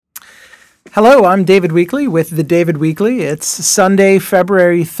Hello, I'm David Weekly with The David Weekly. It's Sunday,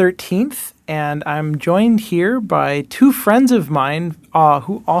 February 13th, and I'm joined here by two friends of mine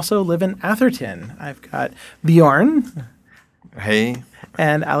who also live in Atherton. I've got Bjorn. Hey.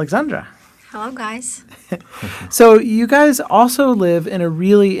 And Alexandra. Hello, guys. So you guys also live in a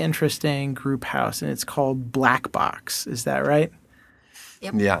really interesting group house, and it's called Blackbox. Is that right?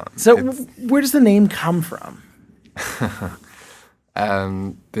 Yep. Yeah. So where does the name come from?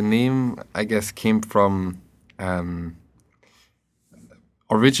 The name, I guess, came from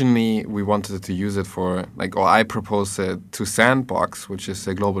originally we wanted to use it for, or I proposed it to Sandbox, which is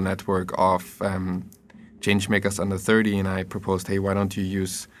a global network of change makers under 30, and I proposed, hey, why don't you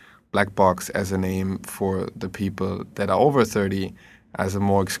use Blackbox as a name for the people that are over 30 as a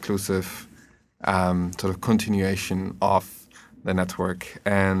more exclusive sort of continuation of the network.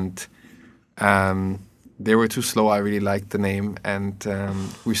 And they were too slow. I really liked the name, and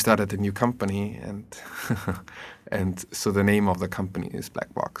we started a new company, and and so the name of the company is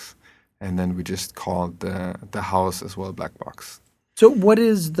Blackbox, and then we just called the house as well Blackbox. So what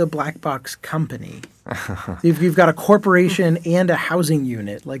is the Blackbox company? You've got a corporation and a housing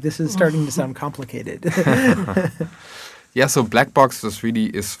unit. This is starting to sound complicated. Yeah, so Blackbox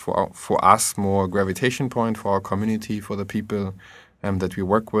is for us more gravitation point for our community, for the people that we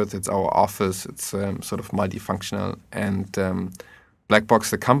work with. It's our office. It's sort of multifunctional. And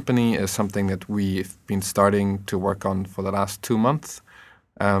Blackbox, the company, is something that we've been starting to work on for the last 2 months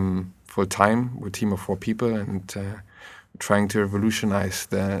full time. We're a team of 4 people and trying to revolutionize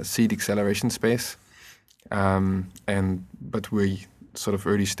the seed acceleration space. But we're sort of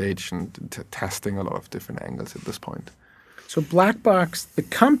early stage and testing a lot of different angles at this point. So Blackbox, the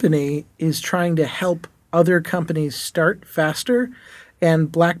company, is trying to help other companies start faster,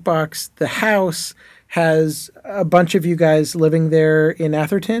 and Blackbox, the house, has a bunch of you guys living there in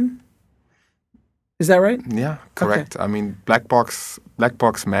Atherton. Is that right? Yeah, correct. Okay. I mean,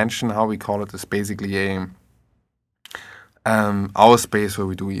 Blackbox Mansion, how we call it, is basically our space where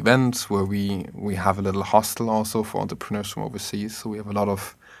we do events, where we have a little hostel also for entrepreneurs from overseas. So we have a lot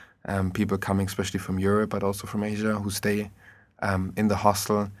of people coming, especially from Europe, but also from Asia, who stay in the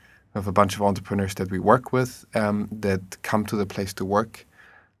hostel. We have a bunch of entrepreneurs that we work with that come to the place to work,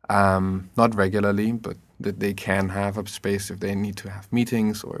 not regularly, but that they can have a space if they need to have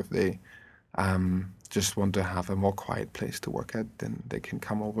meetings or if they just want to have a more quiet place to work at, then they can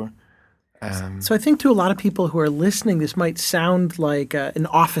come over. So I think to a lot of people who are listening, this might sound like an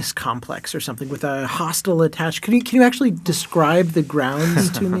office complex or something with a hostel attached. Can you actually describe the grounds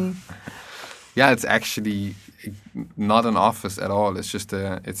to me? Yeah, it's actually not an office at all. It's just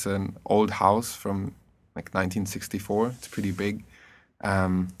it's an old house from 1964. It's pretty big.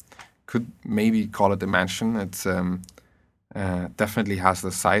 Could maybe call it a mansion. It's definitely has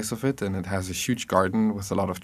the size of it, and it has a huge garden with a lot of